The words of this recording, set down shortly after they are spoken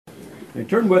Now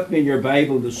turn with me in your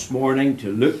Bible this morning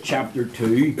to Luke chapter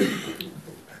 2.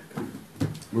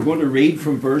 We're going to read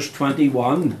from verse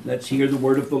 21. Let's hear the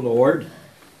word of the Lord.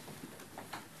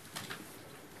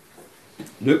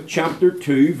 Luke chapter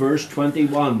 2, verse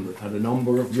 21. We've had a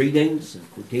number of readings and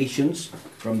quotations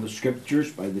from the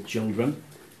scriptures by the children.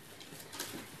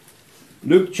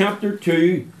 Luke chapter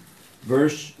 2,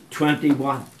 verse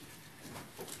 21.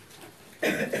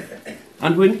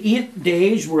 And when 8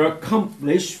 days were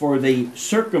accomplished for the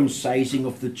circumcising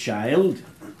of the child,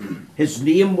 his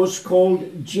name was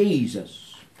called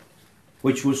Jesus,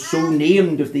 which was so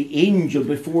named of the angel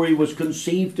before he was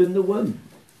conceived in the womb.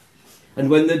 And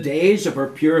when the days of her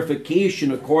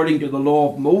purification according to the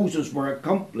law of Moses were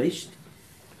accomplished,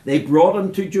 they brought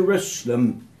him to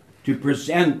Jerusalem to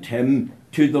present him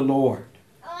to the Lord.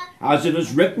 As it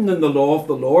is written in the law of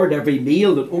the Lord, every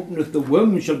male that openeth the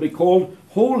womb shall be called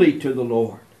holy to the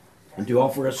Lord, and to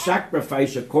offer a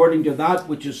sacrifice according to that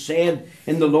which is said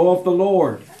in the law of the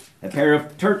Lord, a pair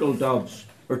of turtle doves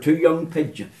or 2 young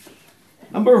pigeons.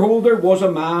 And behold, there was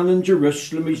a man in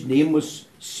Jerusalem, whose name was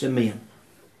Simeon.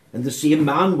 And the same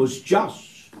man was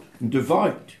just and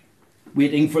devout,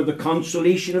 waiting for the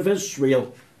consolation of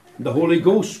Israel. And the Holy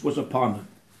Ghost was upon him.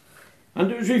 And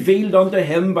it was revealed unto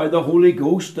him by the Holy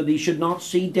Ghost that he should not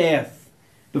see death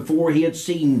before he had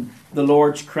seen the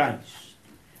Lord's Christ.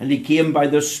 And he came by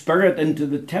the Spirit into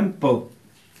the temple.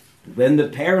 When the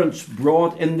parents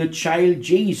brought in the child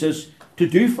Jesus to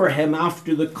do for him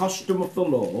after the custom of the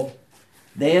law,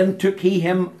 then took he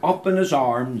him up in his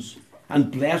arms,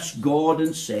 and blessed God,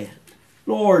 and said,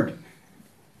 Lord,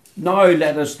 now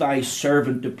lettest thy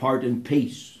servant depart in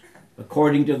peace,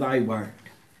 according to thy word.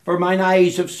 For mine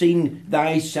eyes have seen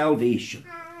thy salvation,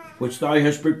 which thou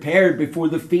hast prepared before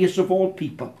the face of all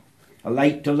people, a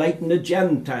light to lighten the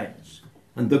Gentiles,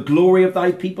 and the glory of thy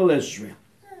people Israel.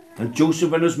 And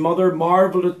Joseph and his mother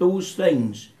marvelled at those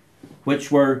things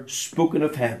which were spoken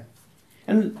of him.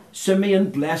 And Simeon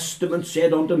blessed him, and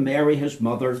said unto Mary his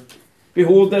mother,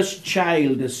 Behold, this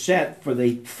child is set for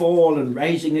the fall and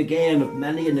rising again of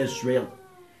many in Israel,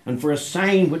 and for a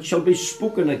sign which shall be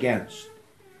spoken against.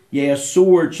 Yea, a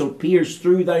sword shall pierce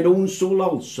through thine own soul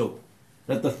also,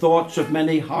 that the thoughts of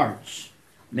many hearts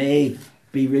may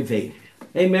be revealed.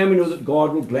 Amen. We know that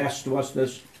God will bless to us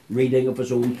this reading of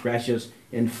his own precious,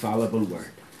 infallible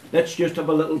word. Let's just have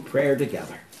a little prayer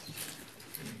together.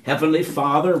 Heavenly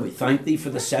Father, we thank thee for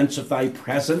the sense of thy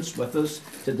presence with us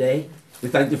today. We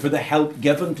thank thee for the help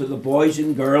given to the boys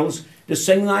and girls to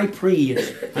sing thy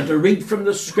praise and to read from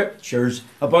the scriptures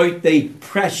about the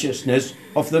preciousness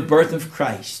of the birth of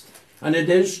Christ. And it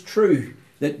is true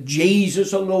that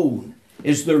Jesus alone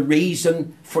is the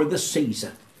reason for the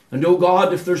season. And oh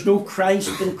God, if there's no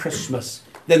Christ in Christmas,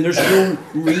 then there's no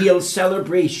real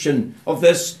celebration of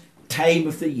this time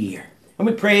of the year. And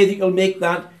we pray that you'll make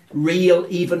that real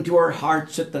even to our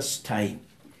hearts at this time.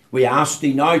 We ask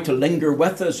thee now to linger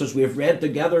with us as we have read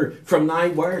together from thy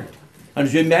word. And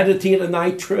as we meditate on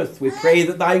thy truth, we pray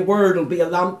that thy word will be a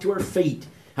lamp to our feet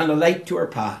and a light to our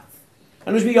path.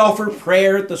 And as we offer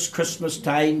prayer at this Christmas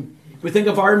time, we think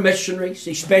of our missionaries,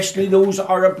 especially those that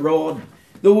are abroad,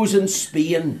 those in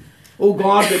Spain. Oh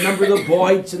God, remember the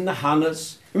Boyds and the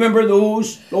Hannahs. Remember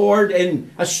those, Lord,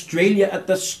 in Australia at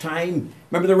this time.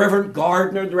 Remember the Reverend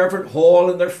Gardner, the Reverend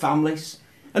Hall and their families.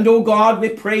 And oh God, we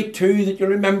pray too that you'll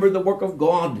remember the work of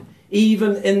God,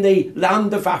 even in the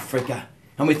land of Africa.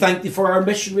 And we thank thee for our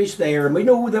missionaries there. And we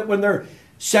know that when they're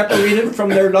separated from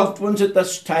their loved ones at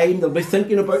this time, they'll be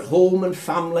thinking about home and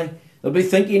family. They'll be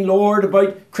thinking, Lord,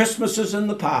 about Christmases in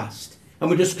the past. And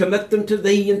we just commit them to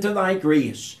thee and to thy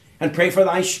grace and pray for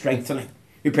thy strengthening.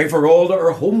 We pray for all that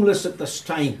are homeless at this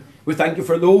time. We thank you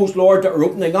for those, Lord, that are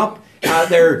opening up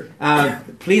their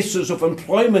places of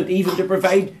employment, even to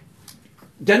provide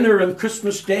dinner on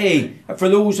Christmas Day for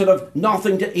those that have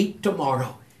nothing to eat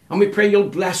tomorrow. And we pray you'll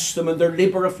bless them in their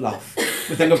labour of love.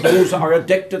 We think of those that are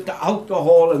addicted to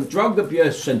alcohol and drug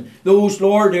abuse, and those,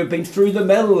 Lord, who have been through the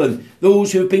mill, and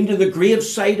those who have been to the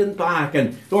graveside and back.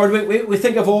 And Lord, we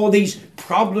think of all these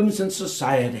problems in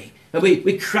society. And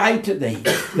we cry to thee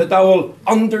that thou will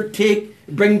undertake,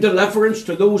 bring deliverance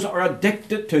to those that are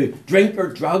addicted to drink or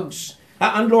drugs.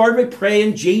 And Lord, we pray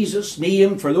in Jesus'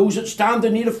 name for those that stand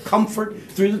in need of comfort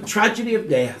through the tragedy of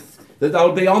death, that thou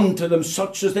will be unto them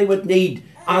such as they would need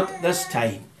at this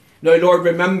time. Now, Lord,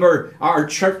 remember our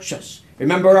churches.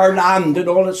 Remember our land and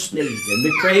all its need. And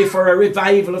we pray for a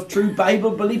revival of true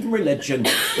Bible-believing religion,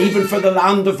 even for the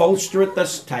land of Ulster at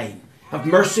this time. Have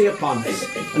mercy upon us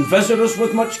and visit us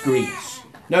with much grace.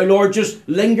 Now, Lord, just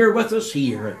linger with us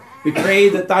here. We pray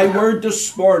that thy word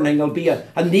this morning will be a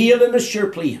nail in a sure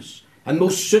place, and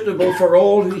most suitable for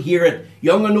all who hear it,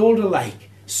 young and old alike,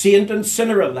 saint and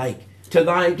sinner alike, to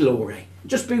thy glory.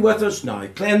 Just be with us now.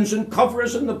 Cleanse and cover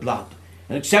us in the blood,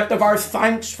 and accept of our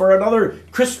thanks for another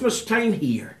Christmas time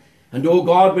here. And, oh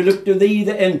God, we look to thee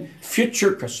in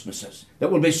future Christmases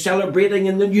that we'll be celebrating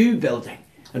in the new building.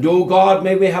 And, oh God,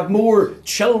 may we have more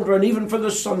children, even for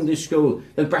the Sunday school,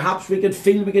 than perhaps we could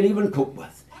feel we could even cope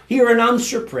with. Hear and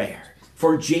answer prayer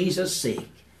for Jesus'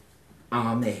 sake.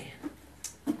 Amen.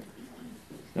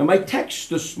 Now, my text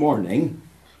this morning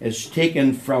is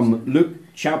taken from Luke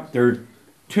chapter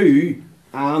 2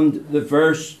 and the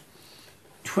verse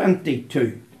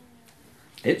 22.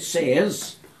 It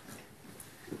says,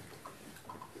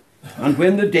 "And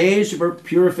when the days of her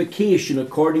purification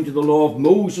according to the law of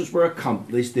Moses were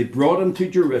accomplished, they brought him to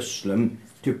Jerusalem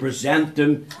to present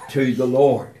him to the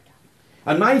Lord."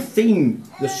 And my theme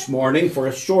this morning for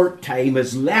a short time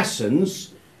is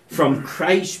lessons from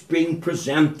Christ being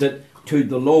presented to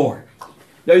the Lord.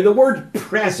 Now, the word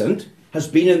present has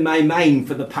been in my mind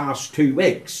for the past 2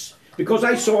 weeks, because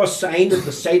I saw a sign at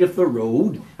the side of the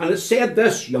road, and it said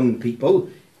this, young people: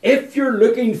 if you're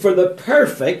looking for the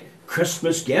perfect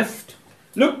Christmas gift,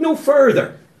 look no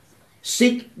further.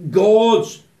 Seek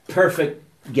God's perfect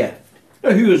gift.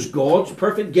 Now, who is God's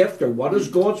perfect gift, or what is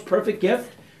God's perfect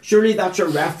gift? Surely that's a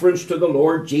reference to the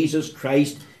Lord Jesus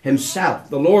Christ himself.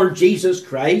 The Lord Jesus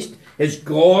Christ is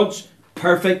God's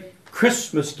perfect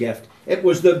Christmas gift. It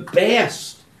was the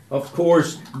best, of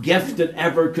course, gift that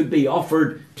ever could be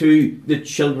offered to the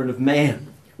children of men.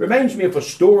 Reminds me of a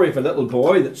story of a little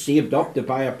boy that saved up to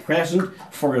buy a present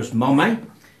for his mummy.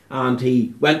 And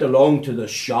he went along to the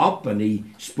shop and he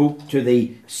spoke to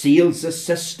the sales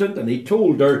assistant and he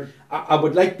told her, I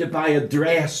would like to buy a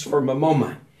dress for my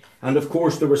mummy. And of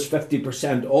course there was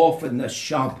 50% off in this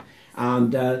shop.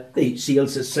 And the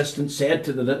sales assistant said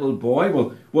to the little boy,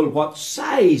 well, what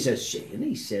size is she? And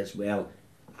he says, well,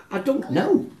 I don't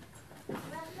know. He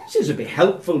says, it'd be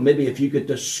helpful maybe if you could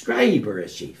describe her.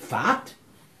 Is she fat?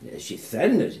 Is she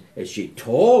thin? Is she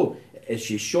tall? Is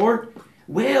she short?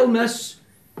 Well, miss,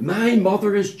 my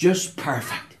mother is just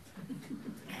perfect.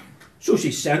 So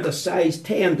she sent a size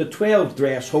 10 to 12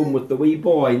 dress home with the wee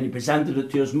boy, and he presented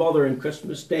it to his mother on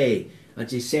Christmas Day. And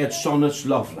she said, son, it's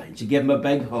lovely. And she gave him a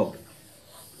big hug.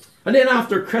 And then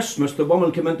after Christmas, the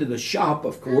woman came into the shop,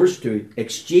 of course, to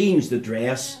exchange the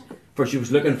dress, for she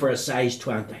was looking for a size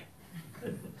 20.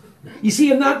 You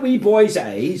see, in that wee boy's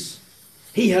eyes,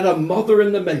 he had a mother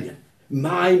in the million.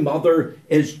 My mother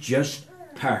is just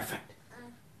perfect.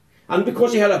 And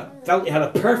because he felt he had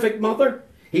a perfect mother,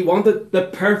 he wanted the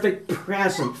perfect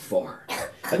present for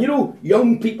her. And you know,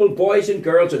 young people, boys and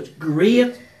girls, it's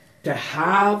great to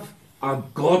have a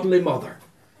godly mother,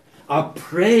 a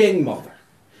praying mother,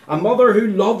 a mother who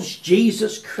loves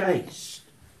Jesus Christ,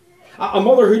 a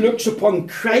mother who looks upon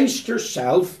Christ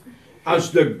herself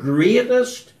as the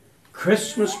greatest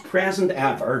Christmas present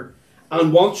ever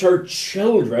and wants her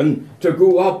children to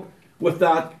grow up with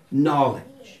that knowledge.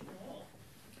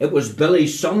 It was Billy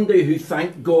Sunday who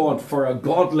thanked God for a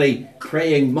godly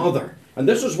praying mother. And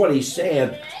this is what he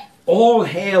said: all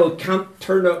hell can't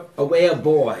turn away a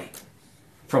boy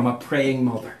from a praying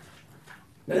mother.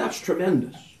 Now that's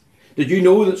tremendous. Did you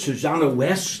know that Susanna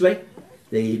Wesley,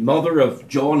 the mother of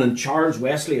John and Charles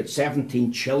Wesley, had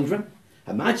 17 children?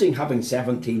 Imagine having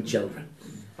 17 children.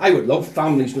 I would love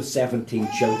families with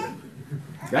 17 children.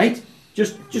 Right?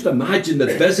 Just imagine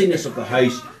the busyness of the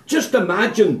house. Just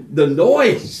imagine the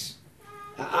noise.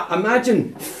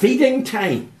 Imagine feeding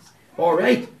time. All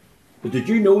right. But did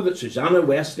you know that Susanna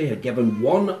Wesley had given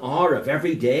 1 hour of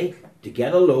every day to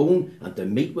get alone and to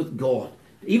meet with God?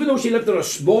 Even though she lived in a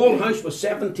small house with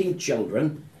 17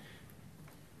 children,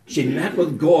 she met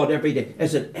with God every day.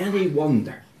 Is it any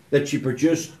wonder that she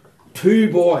produced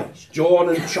 2 boys, John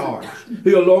and Charles,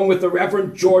 who along with the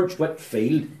Reverend George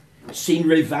Whitfield seen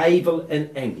revival in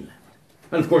England?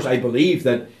 And of course I believe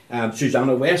that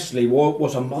Susanna Wesley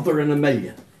was a mother in a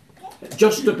million.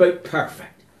 Just about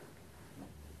perfect.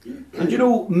 And you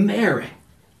know, Mary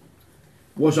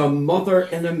was a mother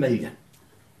in a million.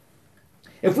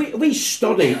 If we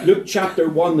study Luke chapter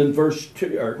 1 and verse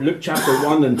 2, or Luke chapter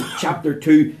 1 and chapter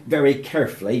 2 very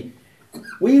carefully,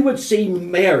 we would see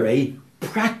Mary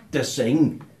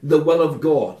practicing the will of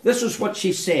God. This is what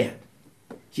she said.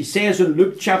 She says in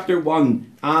Luke chapter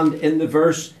 1 and in the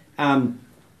verse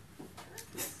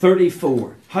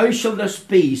 34, how shall this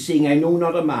be, seeing I know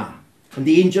not a man? And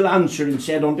the angel answered and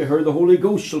said unto her, the Holy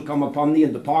Ghost shall come upon thee,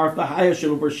 and the power of the highest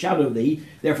shall overshadow thee.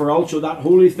 Therefore also that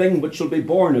holy thing which shall be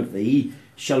born of thee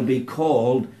shall be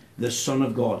called the Son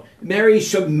of God. Mary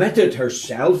submitted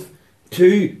herself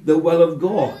to the will of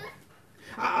God.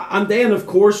 And then, of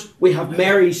course, we have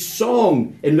Mary's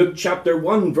song in Luke chapter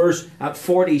 1, verse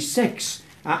 46.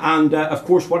 Of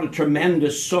course, what a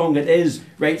tremendous song it is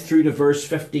right through to verse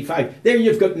 55. There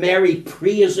you've got Mary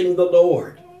praising the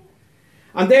Lord.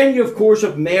 And then you, of course,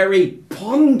 have Mary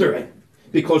pondering,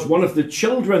 because one of the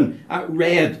children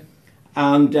read,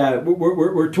 and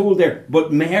we're told there,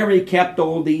 but Mary kept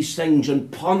all these things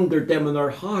and pondered them in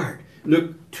her heart.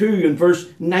 Luke 2 and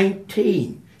verse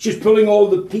 19. She's pulling all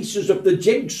the pieces of the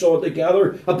jigsaw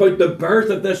together about the birth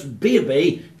of this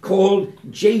baby called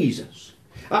Jesus.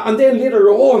 And then later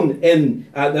on in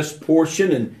this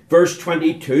portion, in verse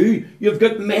 22, you've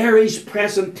got Mary's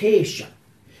presentation.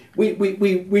 We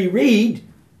read,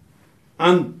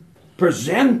 and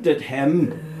presented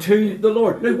him to the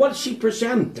Lord. Now, what's she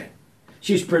presenting?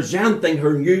 She's presenting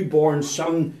her newborn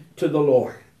son to the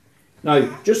Lord.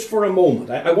 Now, just for a moment,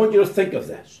 I want you to think of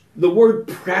this. The word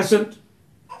present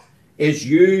is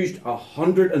used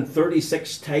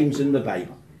 136 times in the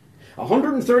Bible.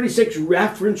 136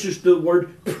 references to the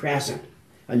word present.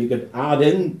 And you could add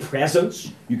in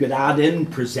presence, you could add in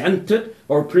presented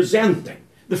or presenting.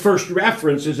 The first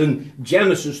reference is in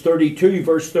Genesis 32,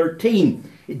 verse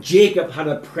 13. Jacob had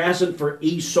a present for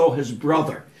Esau, his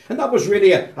brother. And that was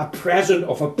really a present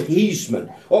of appeasement,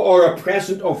 or a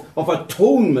present of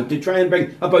atonement, to try and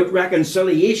bring about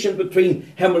reconciliation between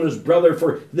him and his brother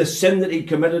for the sin that he'd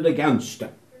committed against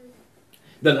him.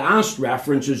 The last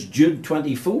reference is Jude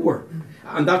 24.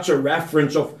 And that's a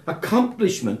reference of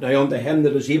accomplishment now unto him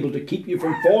that is able to keep you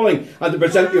from falling and to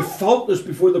present you faultless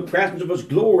before the presence of his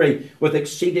glory with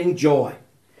exceeding joy.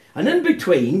 And in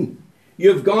between,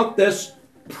 you've got this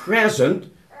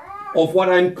present of what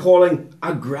I'm calling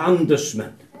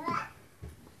aggrandizement.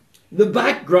 The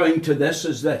background to this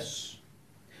is this.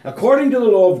 According to the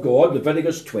law of God,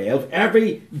 Leviticus 12,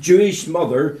 every Jewish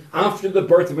mother after the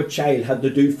birth of a child had to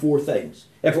do 4 things.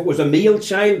 If it was a male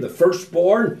child, the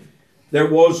firstborn, there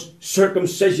was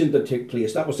circumcision that took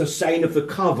place. That was a sign of the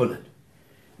covenant.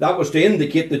 That was to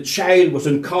indicate the child was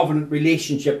in covenant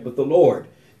relationship with the Lord.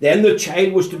 Then the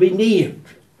child was to be named.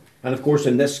 And of course,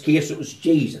 in this case, it was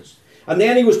Jesus. And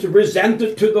then he was to present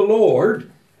it to the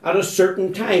Lord at a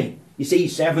certain time. You see,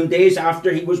 7 days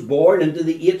after he was born, into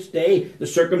the 8th day, the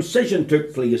circumcision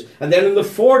took place. And then on the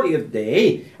 40th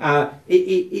day,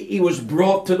 he was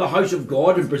brought to the house of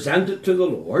God and presented to the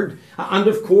Lord. And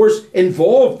of course,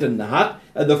 involved in that,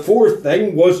 the 4th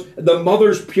thing was the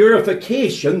mother's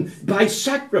purification by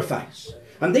sacrifice.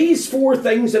 And these 4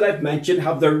 things that I've mentioned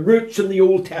have their roots in the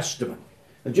Old Testament.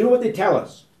 And do you know what they tell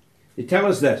us? They tell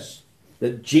us this,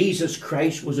 that Jesus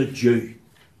Christ was a Jew.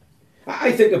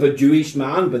 I think of a Jewish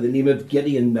man by the name of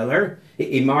Gideon Miller.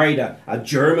 He married a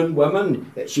German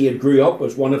woman. She had grew up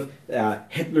as one of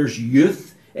Hitler's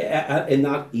youth in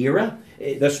that era.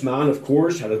 This man, of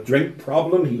course, had a drink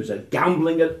problem. He was a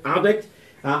gambling addict.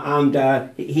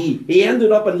 And he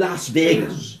ended up in Las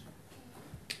Vegas.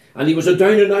 And he was a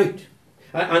down and out.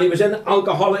 And he was in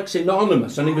Alcoholics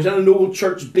Anonymous, and he was in an old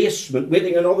church basement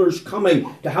waiting on others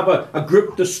coming to have a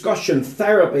group discussion,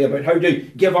 therapy about how to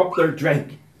give up their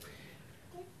drink.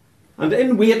 And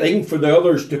in waiting for the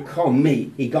others to come,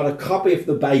 he got a copy of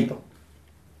the Bible.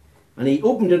 And he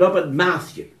opened it up at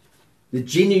Matthew, the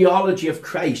genealogy of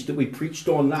Christ that we preached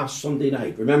on last Sunday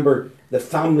night. Remember, the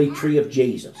family tree of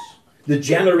Jesus, the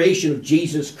generation of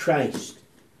Jesus Christ,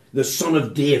 the son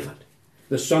of David,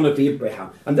 the son of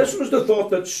Abraham. And this was the thought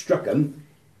that struck him.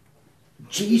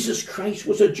 Jesus Christ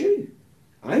was a Jew.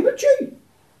 I'm a Jew.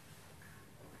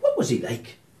 What was he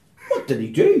like? What did he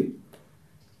do?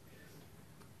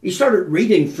 He started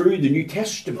reading through the New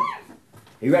Testament.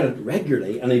 He read it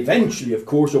regularly, and eventually, of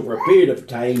course, over a period of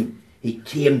time, he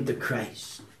came to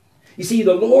Christ. You see,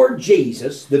 the Lord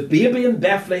Jesus, the baby in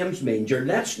Bethlehem's manger,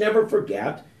 let's never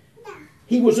forget,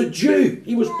 he was a Jew.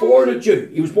 He was born a Jew.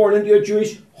 He was born into a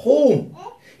Jewish home.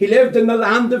 He lived in the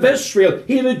land of Israel.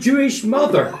 He had a Jewish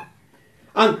mother.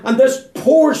 And this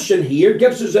portion here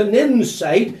gives us an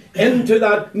insight into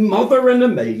that mother in a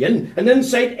million, an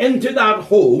insight into that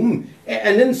home,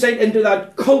 an insight into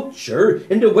that culture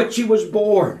into which he was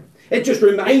born. It just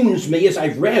reminds me, as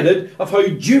I've read it, of how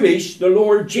Jewish the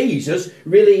Lord Jesus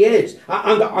really is,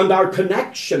 and our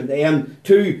connection then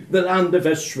to the land of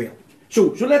Israel.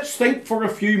 So let's think for a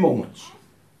few moments.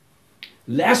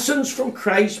 Lessons from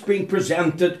Christ being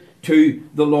presented to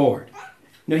the Lord.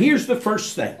 Now here's the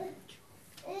first thing.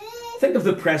 Think of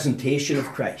the presentation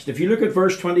of Christ. If you look at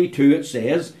verse 22, it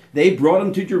says, they brought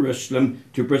him to Jerusalem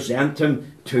to present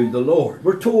him to the Lord.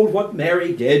 We're told what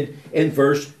Mary did in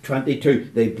verse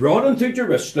 22. They brought him to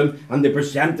Jerusalem and they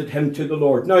presented him to the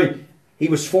Lord. Now, he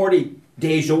was 40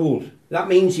 days old. That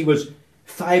means he was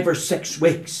 5 or 6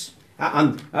 weeks.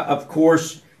 And of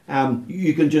course,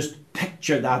 you can just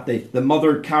picture that, the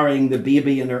mother carrying the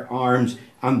baby in her arms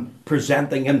and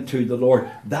presenting him to the Lord.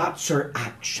 That's her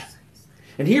action.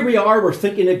 And here we are, we're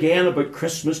thinking again about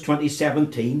Christmas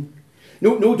 2017.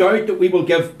 No doubt that we will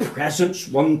give presents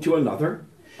one to another.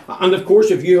 And of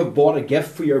course, if you have bought a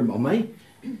gift for your mummy,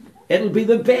 it'll be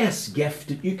the best gift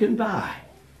that you can buy.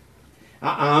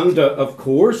 And of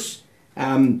course,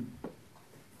 when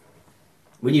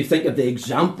you think of the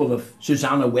example of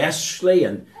Susanna Wesley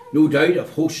and no doubt a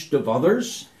host of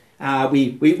others,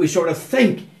 we sort of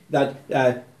think that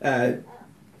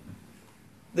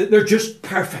they're just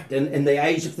perfect in the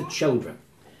eyes of the children.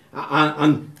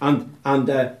 And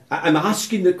I'm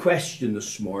asking the question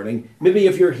this morning, maybe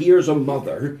if you're here as a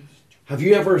mother, have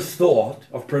you ever thought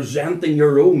of presenting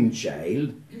your own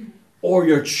child or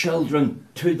your children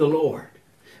to the Lord?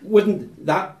 Wouldn't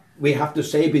that, we have to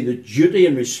say, be the duty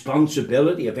and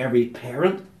responsibility of every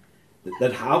parent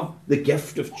that have the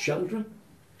gift of children?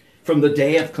 From the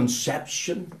day of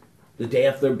conception, the day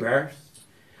of their birth,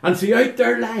 and throughout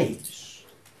their lives.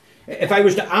 If I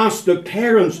was to ask the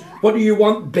parents, what do you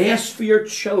want best for your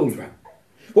children?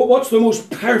 Well, what's the most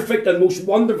perfect and most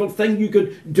wonderful thing you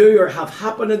could do or have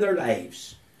happen in their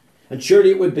lives? And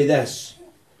surely it would be this,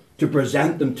 to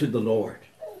present them to the Lord.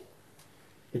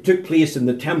 It took place in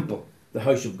the temple, the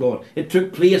house of God. It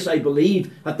took place, I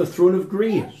believe, at the throne of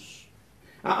grace.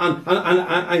 And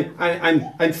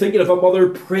I'm thinking of a mother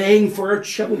praying for her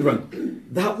children.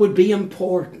 That would be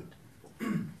important.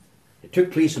 It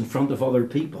took place in front of other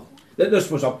people. That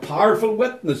this was a powerful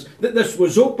witness. That this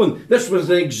was open. This was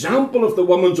an example of the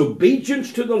woman's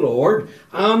obedience to the Lord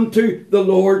and to the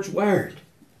Lord's word.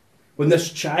 When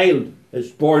this child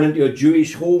is born into a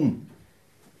Jewish home,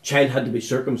 the child had to be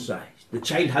circumcised. The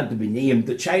child had to be named.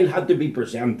 The child had to be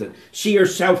presented. She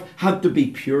herself had to be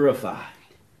purified.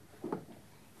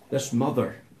 This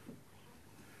mother,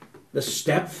 this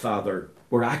stepfather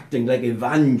were acting like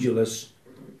evangelists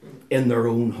in their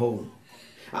own home.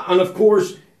 And of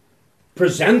course,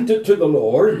 presented to the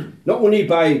Lord, not only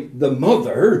by the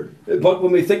mother, but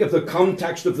when we think of the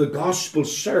context of the gospel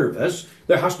service,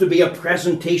 there has to be a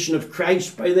presentation of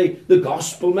Christ by the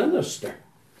gospel minister.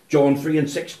 John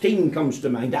 3:16 comes to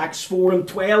mind. Acts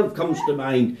 4:12 comes to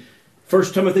mind.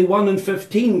 1 Timothy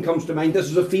 1:15 comes to mind. This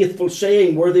is a faithful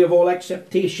saying, worthy of all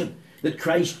acceptation, that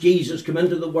Christ Jesus came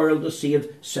into the world to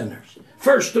save sinners.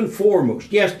 First and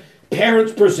foremost, yes,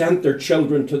 parents present their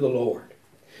children to the Lord.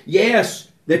 Yes,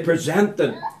 they present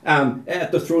them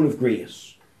at the throne of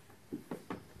grace.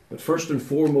 But first and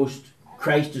foremost,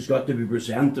 Christ has got to be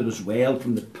presented as well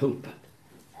from the pulpit.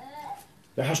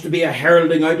 There has to be a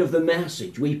heralding out of the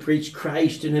message. We preach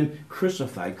Christ and Him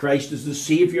crucified. Christ is the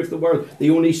Saviour of the world,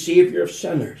 the only Saviour of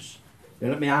sinners. Now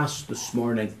let me ask this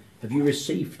morning, have you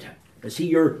received Him? Is He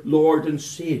your Lord and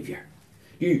Saviour?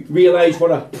 Do you realise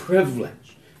what a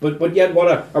privilege, but yet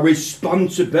what a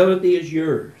responsibility is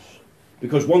yours?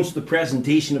 Because once the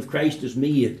presentation of Christ is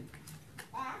made,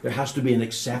 there has to be an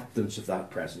acceptance of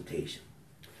that presentation.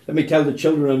 Let me tell the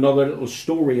children another little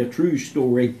story, a true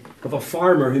story, of a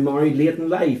farmer who married late in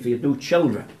life. He had no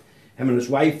children. Him and his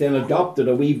wife then adopted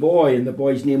a wee boy, and the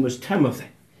boy's name was Timothy.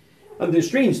 And the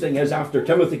strange thing is, after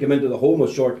Timothy came into the home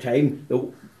a short time,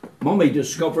 the mummy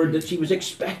discovered that she was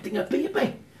expecting a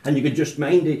baby. And you could just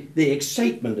mind the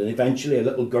excitement. And eventually a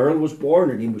little girl was born.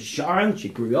 Her name was Sharon. She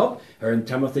grew up, her and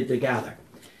Timothy together.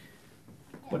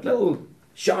 But little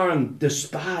Sharon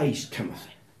despised Timothy.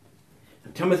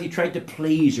 And Timothy tried to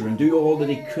please her and do all that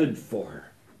he could for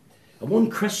her. And one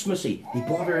Christmas he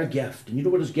bought her a gift. And you know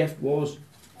what his gift was?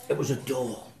 It was a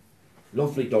doll.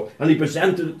 Lovely doll. And he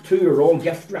presented it to her, all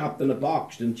gift wrapped in a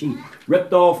box. And she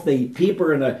ripped off the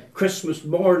paper on a Christmas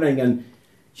morning, and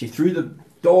she threw the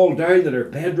doll down in her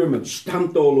bedroom and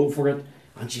stamped all over it.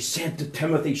 And she said to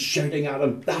Timothy, shouting at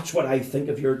him, "That's what I think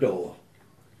of your doll."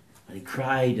 And he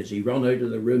cried as he ran out of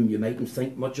the room, "You mightn't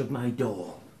think much of my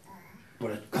doll,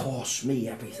 but it cost me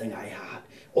everything I had."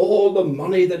 All the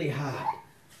money that he had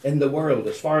in the world,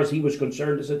 as far as he was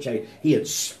concerned as a child, he had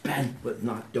spent with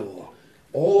that doll.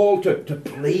 All to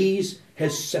please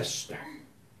his sister.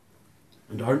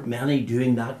 And aren't many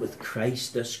doing that with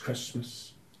Christ this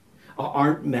Christmas?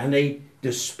 Aren't many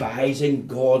despising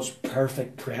God's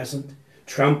perfect present,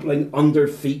 trampling under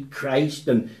feet Christ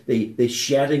and the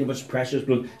shedding of His precious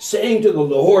blood, saying to the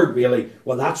Lord, really,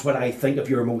 "Well, that's what I think of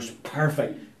your most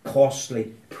perfect,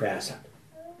 costly present."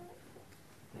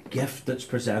 The gift that's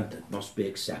presented must be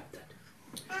accepted.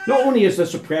 Not only is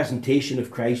this a presentation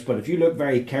of Christ, but if you look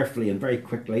very carefully and very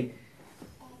quickly,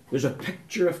 there's a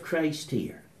picture of Christ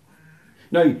here.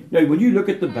 Now, when you look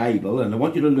at the Bible, and I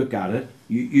want you to look at it,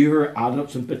 you're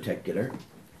adults in particular,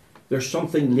 There's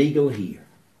something legal here.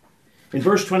 In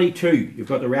verse 22, you've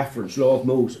got the reference, law of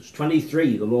Moses.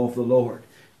 23, the law of the Lord.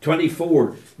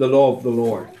 24, the law of the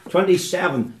Lord.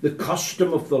 27, the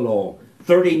custom of the law.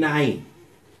 39,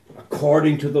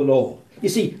 according to the law. You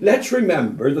see, let's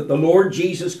remember that the Lord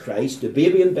Jesus Christ, the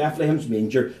baby in Bethlehem's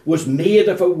manger, was made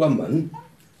of a woman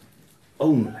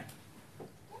only.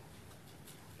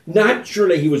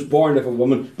 Naturally, he was born of a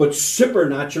woman, but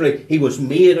supernaturally, he was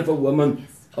made of a woman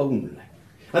only.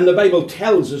 And the Bible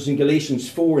tells us in Galatians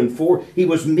 4:4, he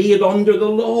was made under the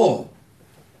law.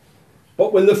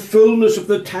 But when the fullness of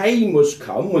the time was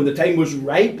come, when the time was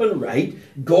ripe and right,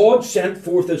 God sent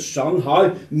forth his Son,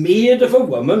 how? Made of a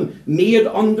woman, made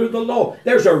under the law.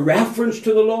 There's a reference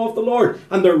to the law of the Lord.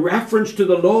 And the reference to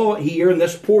the law here in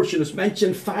this portion is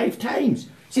mentioned 5 times.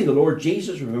 See, the Lord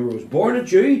Jesus, remember, was born a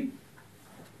Jew,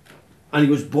 and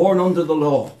he was born under the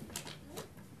law.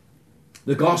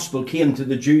 The gospel came to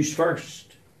the Jews first,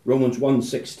 Romans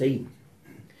 1:16.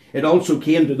 It also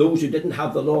came to those who didn't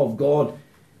have the law of God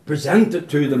presented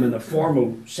to them in a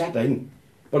formal setting,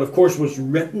 but of course was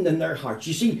written in their hearts.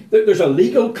 You see, there's a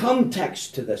legal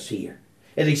context to this here.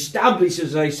 It establishes,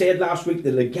 as I said last week,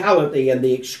 the legality and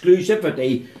the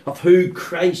exclusivity of who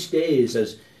Christ is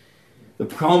as the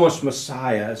promised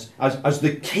Messiah, as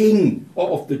the King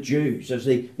of the Jews, as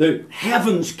the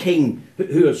heaven's King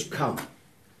who has come.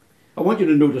 I want you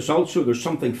to notice also there's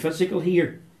something physical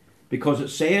here, because it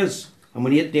says, and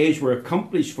when 8 days were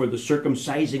accomplished for the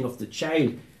circumcising of the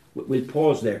child. We'll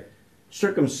pause there.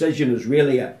 Circumcision is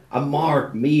really a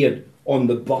mark made on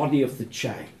the body of the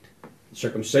child.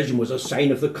 Circumcision was a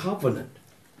sign of the covenant.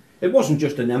 It wasn't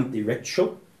just an empty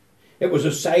ritual. It was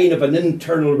a sign of an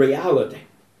internal reality,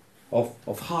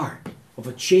 of heart, of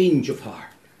a change of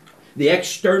heart. The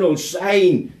external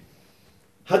sign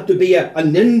had to be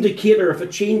an indicator of a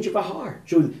change of a heart.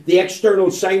 So the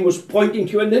external sign was pointing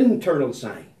to an internal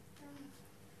sign.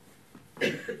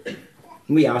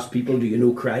 We ask people, do you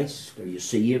know Christ? Are you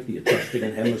saved? Are you trusting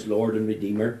in him as Lord and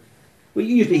Redeemer? We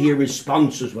usually hear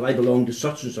responses, well, I belong to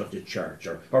such and such a church,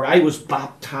 or I was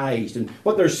baptized. And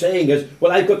what they're saying is,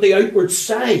 well, I've got the outward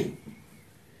sign.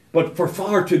 But for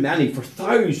far too many, for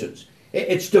thousands,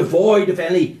 it's devoid of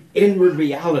any inward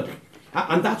reality.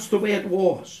 And that's the way it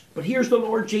was. But here's the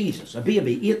Lord Jesus, a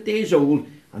baby, 8 days old,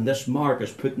 and this mark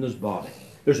is put in his body.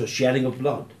 There's a shedding of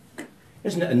blood.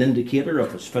 Isn't it an indicator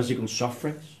of his physical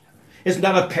sufferings? Isn't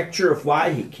that a picture of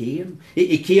why he came?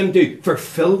 He came to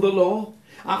fulfill the law.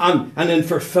 And in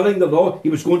fulfilling the law, he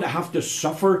was going to have to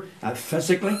suffer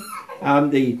physically.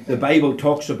 The Bible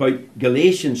talks about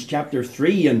Galatians chapter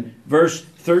 3 and verse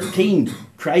 13.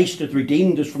 Christ hath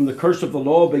redeemed us from the curse of the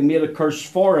law, being made a curse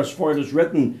for us. For it is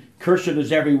written, cursed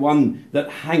is every one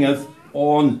that hangeth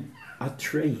on a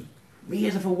tree.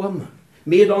 Made of a woman,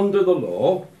 made under the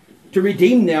law, to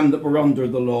redeem them that were under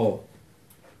the law.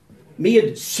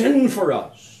 Made sin for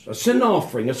us, a sin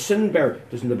offering, a sin bearer.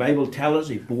 Doesn't the Bible tell us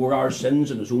he bore our sins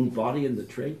in his own body in the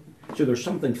tree? So there's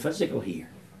something physical here,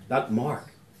 that mark.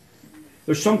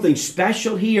 There's something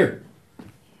special here.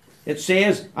 It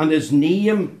says, and his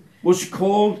name was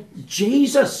called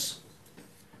Jesus,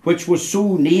 which was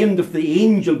so named of the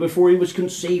angel before he was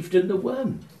conceived in the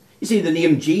womb. You see, the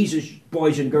name Jesus,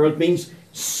 boys and girls, means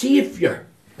Saviour.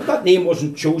 That name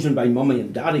wasn't chosen by mummy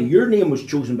and daddy. Your name was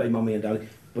chosen by mummy and daddy.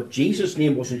 But Jesus'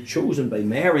 name wasn't chosen by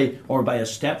Mary or by a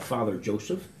stepfather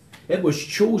Joseph. It was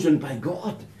chosen by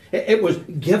God. It was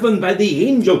given by the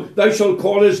angel. Thou shalt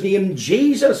call his name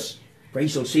Jesus, for he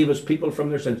shall save his people from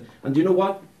their sins. And do you know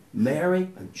what? Mary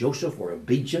and Joseph were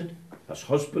obedient as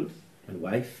husband and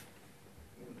wife.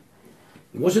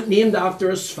 He wasn't named after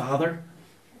his father.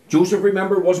 Joseph,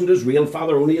 remember, wasn't his real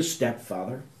father, only his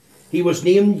stepfather. He was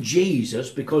named Jesus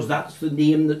because that's the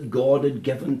name that God had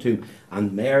given to him.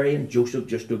 And Mary and Joseph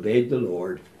just obeyed the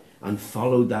Lord and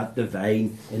followed that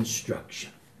divine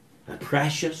instruction. A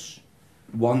precious,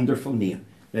 wonderful name.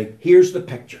 Now, here's the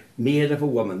picture. Made of a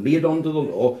woman, made under the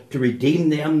law, to redeem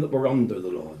them that were under the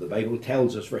law. The Bible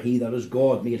tells us, for he that is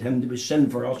God made him to be sin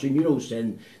for us who knew no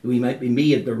sin, that we might be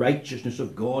made the righteousness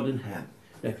of God in him.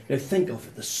 Now think of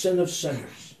it, the sin of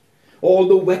sinners. All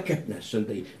the wickedness and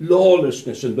the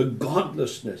lawlessness and the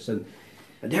godlessness and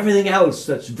everything else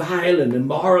that's vile and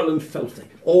immoral and filthy,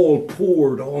 all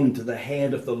poured onto the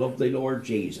head of the lovely Lord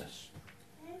Jesus,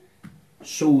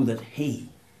 so that he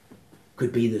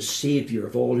could be the Saviour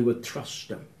of all who would trust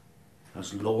him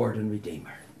as Lord and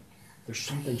Redeemer. There's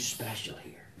something special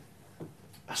here.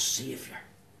 A Saviour.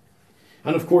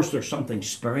 And of course there's something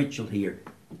spiritual here.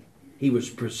 He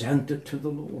was presented to the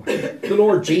Lord. The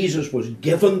Lord Jesus was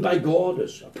given by God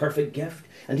as a perfect gift.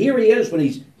 And here he is when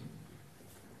he's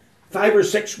 5 or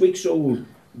 6 weeks old,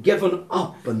 given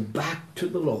up and back to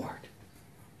the Lord.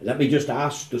 And let me just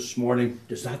ask this morning,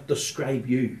 does that describe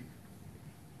you?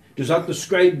 Does that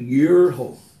describe your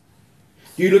home?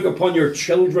 Do you look upon your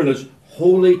children as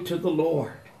holy to the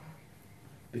Lord?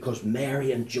 Because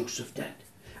Mary and Joseph did.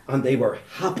 And they were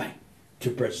happy to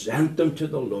present them to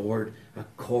the Lord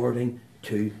according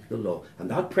to the law. And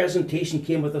that presentation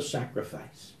came with a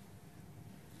sacrifice.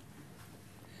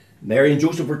 Mary and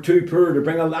Joseph were too poor to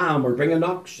bring a lamb or bring an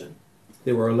oxen.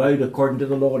 They were allowed, according to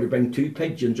the law, to bring 2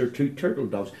 pigeons or 2 turtle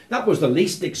doves. That was the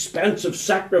least expensive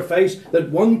sacrifice that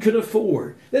one could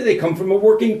afford. They come from a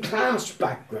working class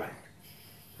background.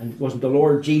 And wasn't the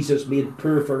Lord Jesus made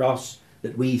poor for us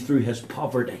that we, through his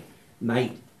poverty,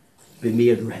 might be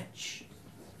made rich?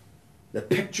 The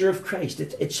picture of Christ,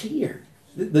 it's here.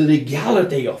 The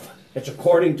legality of it, it's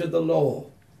according to the law.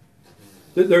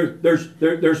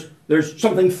 There's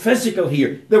something physical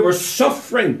here. There was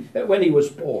suffering when he was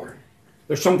born.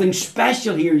 There's something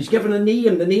special here. He's given a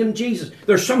name, the name Jesus.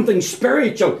 There's something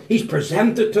spiritual. He's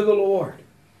presented to the Lord.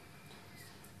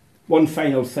 One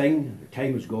final thing, the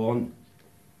time is gone.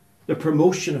 The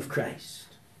promotion of Christ.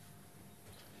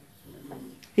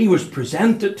 He was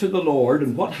presented to the Lord,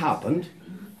 and what happened?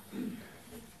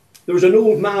 There was an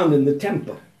old man in the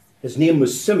temple. His name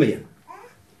was Simeon.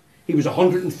 He was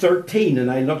 113,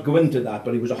 and I'll not go into that,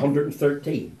 but he was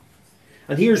 113.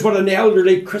 And here's what an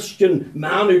elderly Christian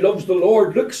man who loves the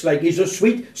Lord looks like. He's a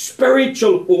sweet,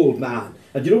 spiritual old man.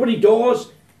 And do you know what he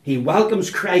does? He welcomes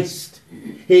Christ.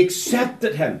 He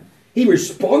accepted him. He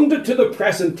responded to the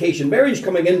presentation. Mary's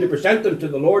coming in to present him to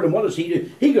the Lord, and what does he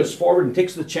do? He goes forward and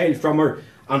takes the child from her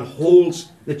and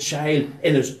holds the child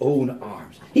in his own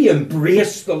arms. He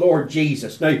embraced the Lord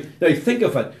Jesus. Now think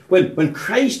of it. When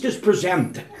Christ is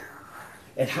presented,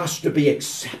 it has to be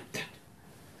accepted.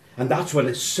 And that's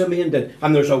what Simeon did.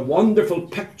 And there's a wonderful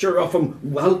picture of him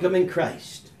welcoming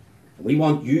Christ. And we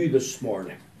want you this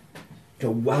morning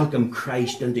to welcome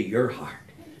Christ into your heart,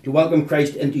 to welcome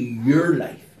Christ into your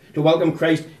life, to welcome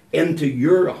Christ into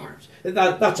your arms.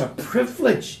 That's a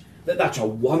privilege. That's a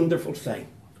wonderful thing.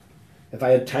 If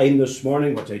I had time this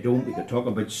morning, which I don't, we could talk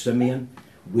about Simeon,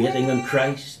 waiting on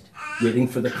Christ, waiting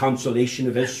for the consolation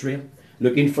of Israel,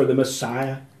 looking for the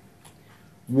Messiah,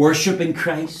 worshipping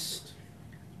Christ,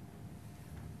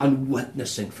 and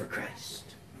witnessing for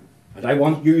Christ. And I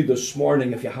want you this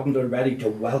morning, if you haven't already, to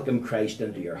welcome Christ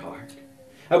into your heart.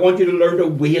 I want you to learn to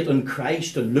wait on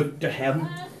Christ and look to him.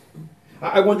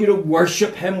 I want you to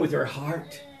worship him with your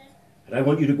heart. And I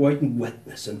want you to go out and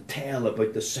witness and tell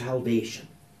about the salvation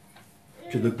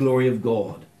to the glory of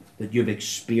God that you've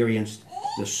experienced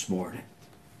this morning.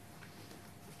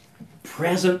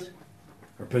 Present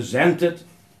or presented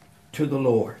to the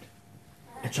Lord.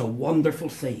 It's a wonderful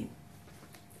theme.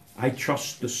 I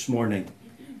trust this morning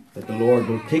that the Lord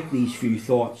will take these few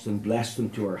thoughts and bless them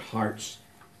to our hearts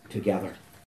together.